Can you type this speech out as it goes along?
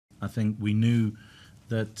I think we knew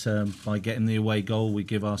that by getting the away goal, we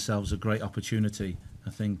give ourselves a great opportunity. I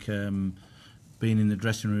think being in the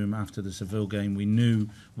dressing room after the Seville game, we knew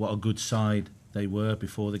what a good side they were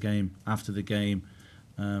before the game. After the game,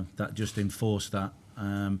 that just enforced that.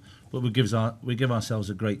 But we give ourselves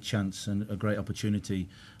a great chance and a great opportunity.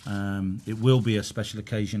 It will be a special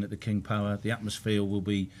occasion at the King Power. The atmosphere will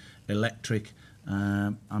be electric.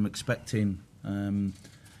 I'm expecting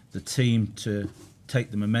the team to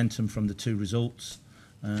take the momentum from the 2 results,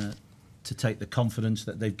 to take the confidence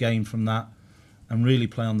that they've gained from that, and really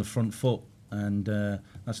play on the front foot. And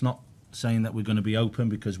that's not saying that we're going to be open,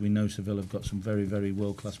 because we know Seville have got some very, very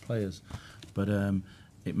world-class players. But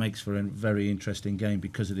it makes for a very interesting game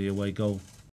because of the away goal.